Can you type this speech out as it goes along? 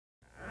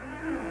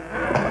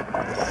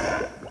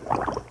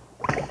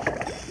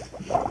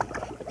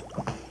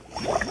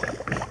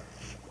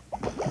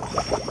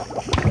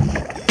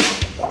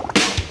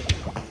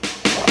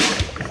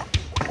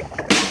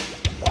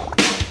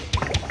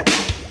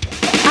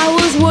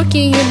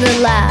working in the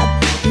lab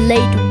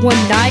late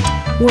one night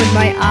when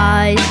my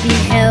eyes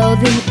beheld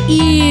an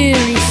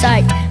eerie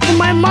sight. For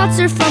my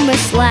monster from a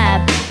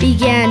slab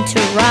began to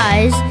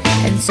rise,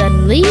 and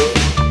suddenly,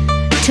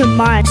 to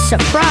my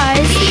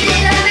surprise, he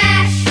did a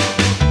mash.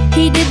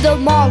 He did the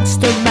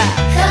monster mash.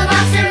 The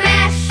monster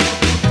mash.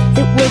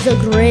 It was a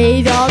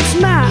graveyard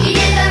smash. He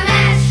did the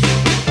mash.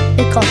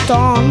 It caught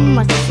on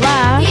like a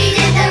flash. He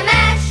did the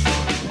mash.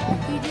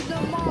 He did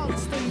the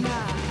monster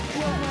mash.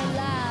 In a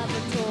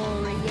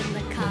laboratory in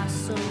the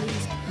castle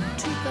east,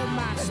 to the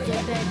master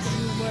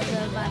bedroom where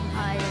the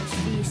vampires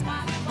feast.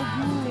 The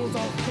ghouls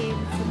all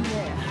came from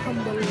their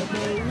humble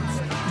abodes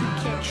to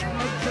catch a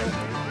joke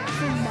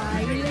from my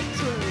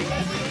electrode.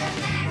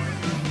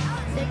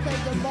 They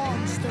played the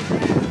monster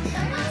mash.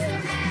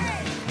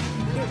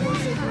 It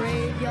was a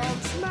graveyard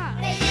smash.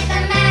 They did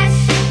the mash.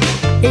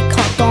 It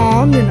caught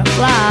on in a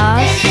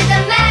flash. They did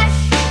the mash.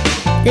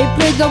 They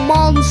played the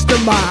monster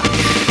mash.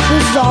 The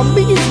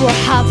zombies were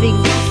having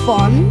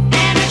fun.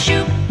 And a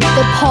shoot.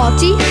 The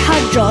party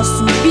had just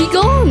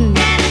begun.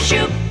 And a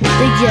shoot.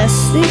 The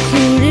guests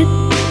included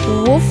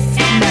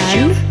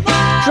Wolfman,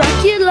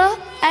 Dracula,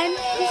 and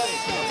his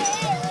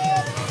son.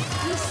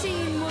 The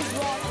scene was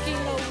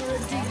rocking over,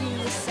 digging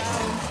the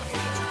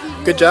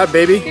sound. Good job,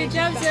 baby. Good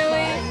job,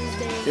 Zoe.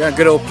 You're on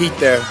good old Pete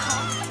there.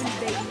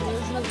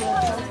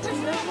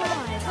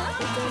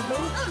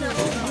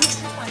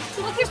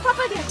 Look, here's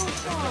Papa there.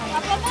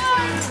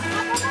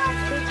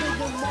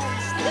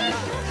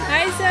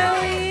 Hi,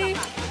 Zoe.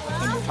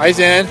 Hi,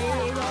 Zen.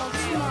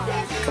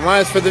 Come on,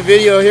 it's for the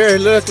video here.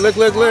 Look, look,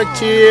 look, look.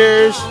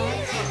 Cheers.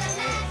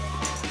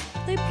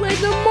 They played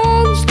the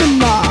monster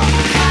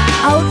mash.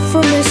 Out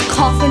from his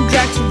coffin,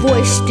 Drac's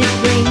voice did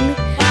ring.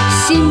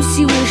 Seems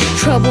he was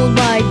troubled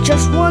by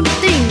just one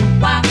thing.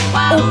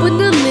 Opened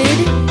the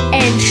lid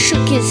and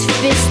shook his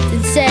fist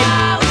and said,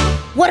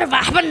 "Whatever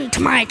happened to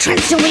my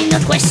Transylvania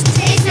twist?"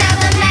 It's now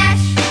the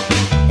mash.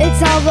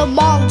 It's now the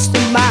monster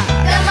mash.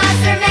 The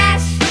monster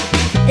mash.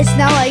 It's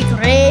now a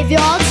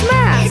graveyard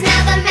smash. It's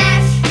now the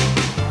mash.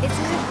 It's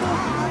now the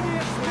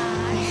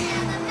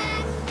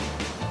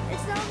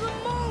It's now the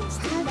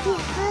monster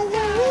mash.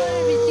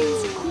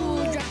 Everything's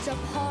cool, Drac's a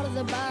part of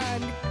the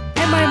band.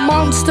 And my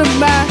monster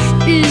mash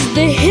is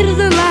the hit of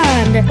the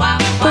land.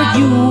 For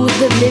you,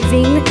 the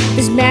living,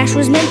 this mash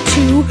was meant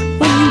to.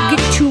 When you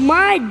get to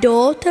my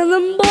door, tell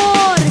them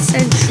Lombardi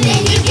sent you.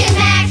 Then you can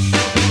mash.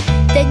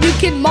 Then you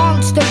can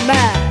monster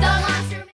mash.